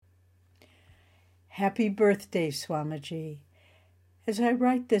Happy birthday, Swamiji. As I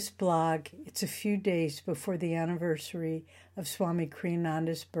write this blog, it's a few days before the anniversary of Swami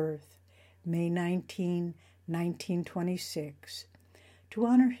Kriyananda's birth, May 19, 1926. To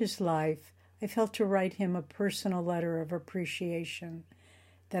honor his life, I felt to write him a personal letter of appreciation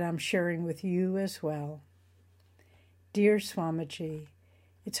that I'm sharing with you as well. Dear Swamiji,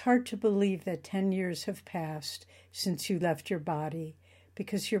 it's hard to believe that 10 years have passed since you left your body,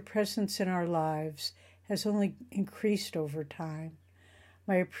 because your presence in our lives has only increased over time.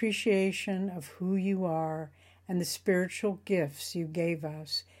 My appreciation of who you are and the spiritual gifts you gave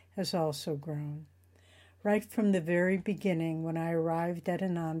us has also grown. Right from the very beginning, when I arrived at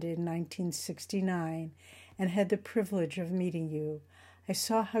Ananda in 1969 and had the privilege of meeting you, I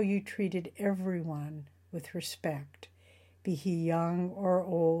saw how you treated everyone with respect, be he young or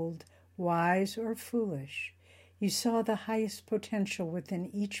old, wise or foolish. You saw the highest potential within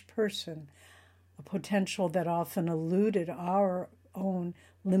each person, a potential that often eluded our own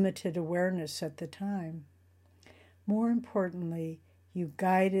limited awareness at the time. More importantly, you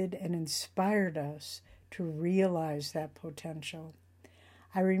guided and inspired us to realize that potential.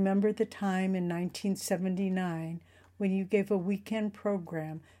 I remember the time in 1979 when you gave a weekend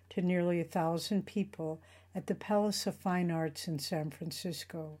program to nearly 1,000 people at the Palace of Fine Arts in San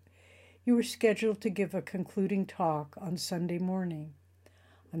Francisco. You were scheduled to give a concluding talk on Sunday morning.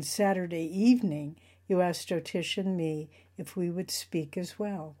 On Saturday evening, you asked Jyotish and me if we would speak as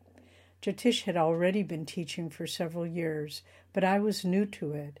well. Jyotish had already been teaching for several years, but I was new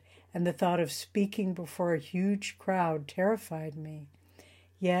to it, and the thought of speaking before a huge crowd terrified me.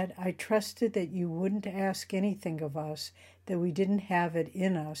 Yet I trusted that you wouldn't ask anything of us that we didn't have it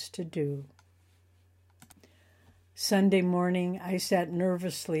in us to do. Sunday morning, I sat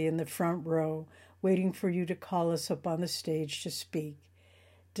nervously in the front row, waiting for you to call us up on the stage to speak.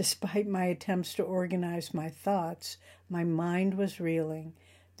 Despite my attempts to organize my thoughts, my mind was reeling.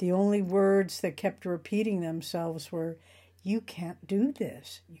 The only words that kept repeating themselves were, "You can't do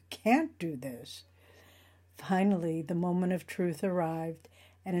this. You can't do this." Finally, the moment of truth arrived,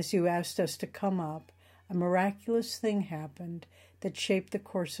 and as you asked us to come up, a miraculous thing happened that shaped the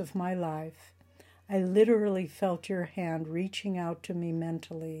course of my life. I literally felt your hand reaching out to me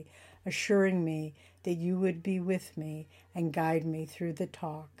mentally, assuring me that you would be with me and guide me through the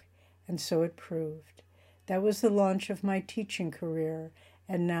talk. And so it proved. That was the launch of my teaching career,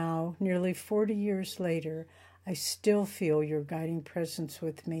 and now, nearly 40 years later, I still feel your guiding presence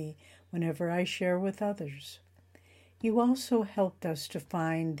with me whenever I share with others. You also helped us to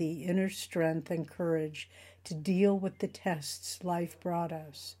find the inner strength and courage to deal with the tests life brought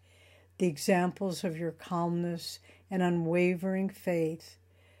us. The examples of your calmness and unwavering faith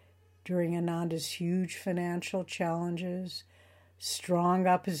during Ananda's huge financial challenges, strong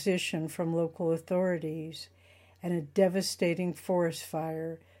opposition from local authorities, and a devastating forest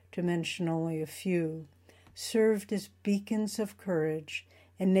fire, to mention only a few, served as beacons of courage,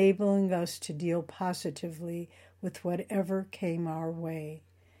 enabling us to deal positively with whatever came our way.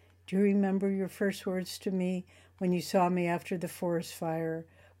 Do you remember your first words to me when you saw me after the forest fire,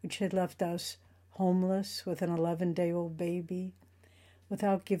 which had left us homeless with an 11-day-old baby?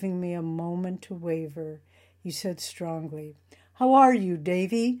 Without giving me a moment to waver, you said strongly, "How are you,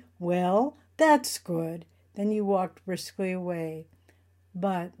 Davy? Well, that's good." Then you walked briskly away,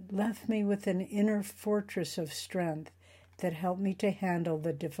 but left me with an inner fortress of strength that helped me to handle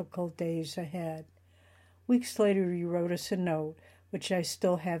the difficult days ahead. Weeks later, you wrote us a note, which I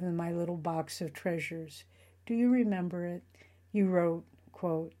still have in my little box of treasures. Do you remember it? You wrote,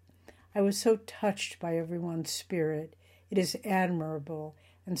 quote, "I was so touched by everyone's spirit. It is admirable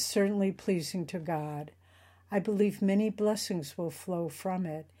and certainly pleasing to God. I believe many blessings will flow from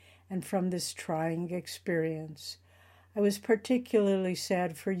it and from this trying experience. I was particularly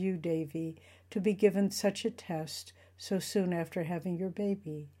sad for you, Davy, to be given such a test so soon after having your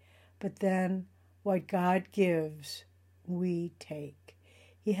baby. But then, what God gives, we take.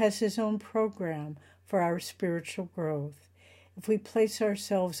 He has his own program for our spiritual growth. If we place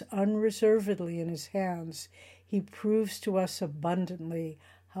ourselves unreservedly in his hands, he proves to us abundantly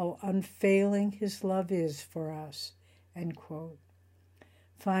how unfailing his love is for us." End quote.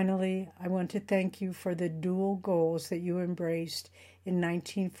 Finally, I want to thank you for the dual goals that you embraced in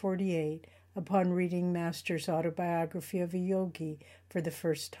 1948 upon reading Master's autobiography of a yogi for the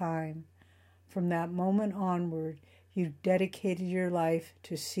first time. From that moment onward, you dedicated your life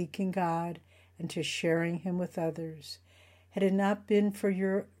to seeking God and to sharing him with others. Had it not been for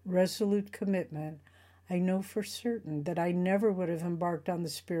your resolute commitment, I know for certain that I never would have embarked on the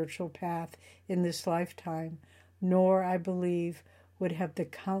spiritual path in this lifetime, nor, I believe, would have the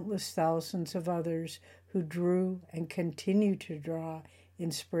countless thousands of others who drew and continue to draw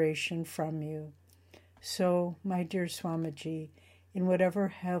inspiration from you. So, my dear Swamiji, in whatever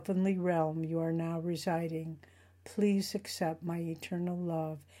heavenly realm you are now residing, please accept my eternal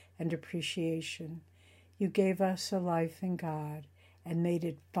love and appreciation. You gave us a life in God and made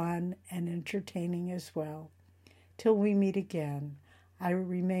it fun and entertaining as well. Till we meet again, I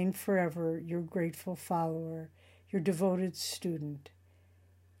remain forever your grateful follower, your devoted student,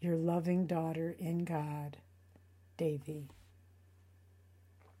 your loving daughter in God, Devi.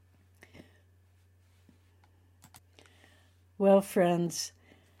 Well, friends,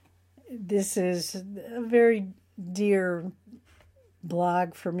 this is a very dear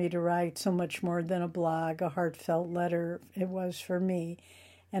blog for me to write, so much more than a blog, a heartfelt letter it was for me.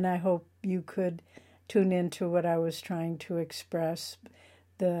 And I hope you could tune into what I was trying to express,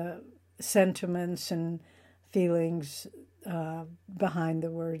 the sentiments and feelings behind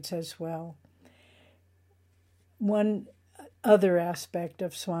the words as well. One other aspect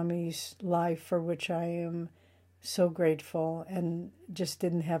of Swami's life for which I am so grateful and just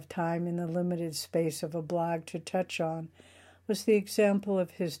didn't have time in the limited space of a blog to touch on was the example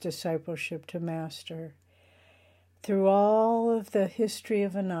of his discipleship to Master. Through all of the history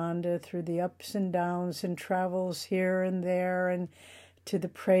of Ananda, through the ups and downs and travels here and there, and to the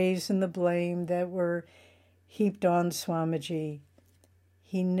praise and the blame that were heaped on Swamiji,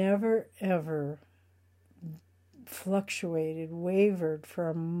 he never ever fluctuated, wavered for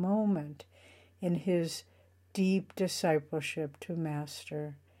a moment in his deep discipleship to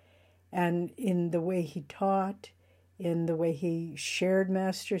Master. And in the way he taught, in the way he shared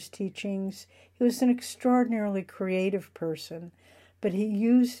Master's teachings, he was an extraordinarily creative person, but he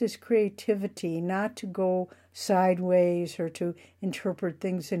used his creativity not to go sideways or to interpret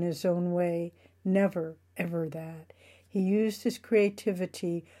things in his own way. Never, ever that. He used his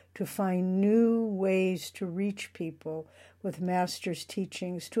creativity to find new ways to reach people with Master's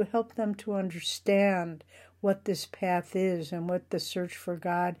teachings, to help them to understand what this path is and what the search for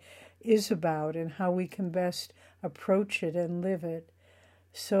God is about and how we can best approach it and live it.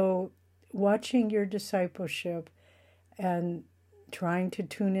 So watching your discipleship and trying to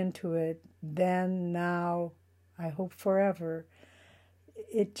tune into it then, now, I hope forever,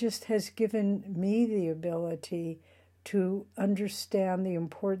 it just has given me the ability to understand the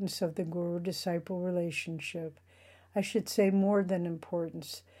importance of the guru-disciple relationship. I should say more than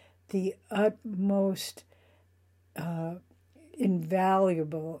importance, the utmost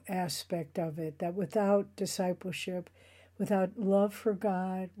invaluable aspect of it, that without discipleship, without love for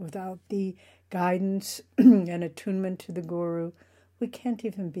God, without the guidance and attunement to the Guru, we can't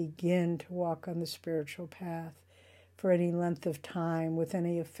even begin to walk on the spiritual path for any length of time with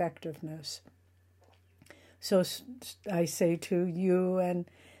any effectiveness. So I say to you and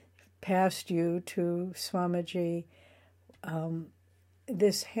past you, to Swamiji,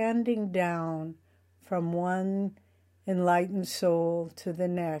 this handing down from one enlightened soul to the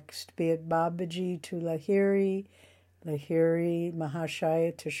next, be it Babaji to Lahiri, Lahiri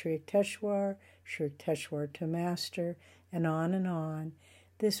Mahashaya to Sri Yukteswar to Master, and on,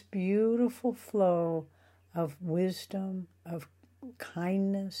 this beautiful flow of wisdom, of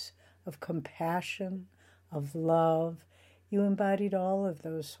kindness, of compassion, of love. You embodied all of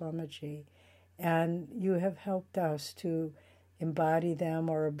those, Swamiji, and you have helped us to embody them,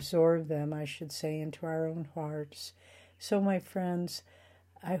 or absorb them, I should say, into our own hearts. So, my friends,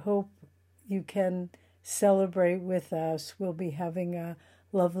 I hope you can celebrate with us. We'll be having a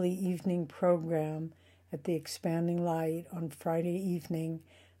lovely evening program at the Expanding Light on Friday evening,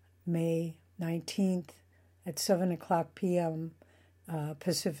 May 19th at 7 o'clock p.m.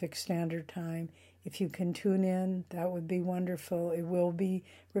 Pacific Standard Time. If you can tune in, that would be wonderful. It will be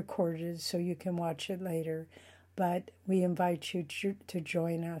recorded, so you can watch it later. But we invite you to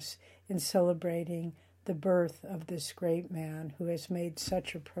join us in celebrating the birth of this great man who has made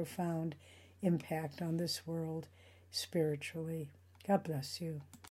such a profound impact on this world spiritually. God bless you.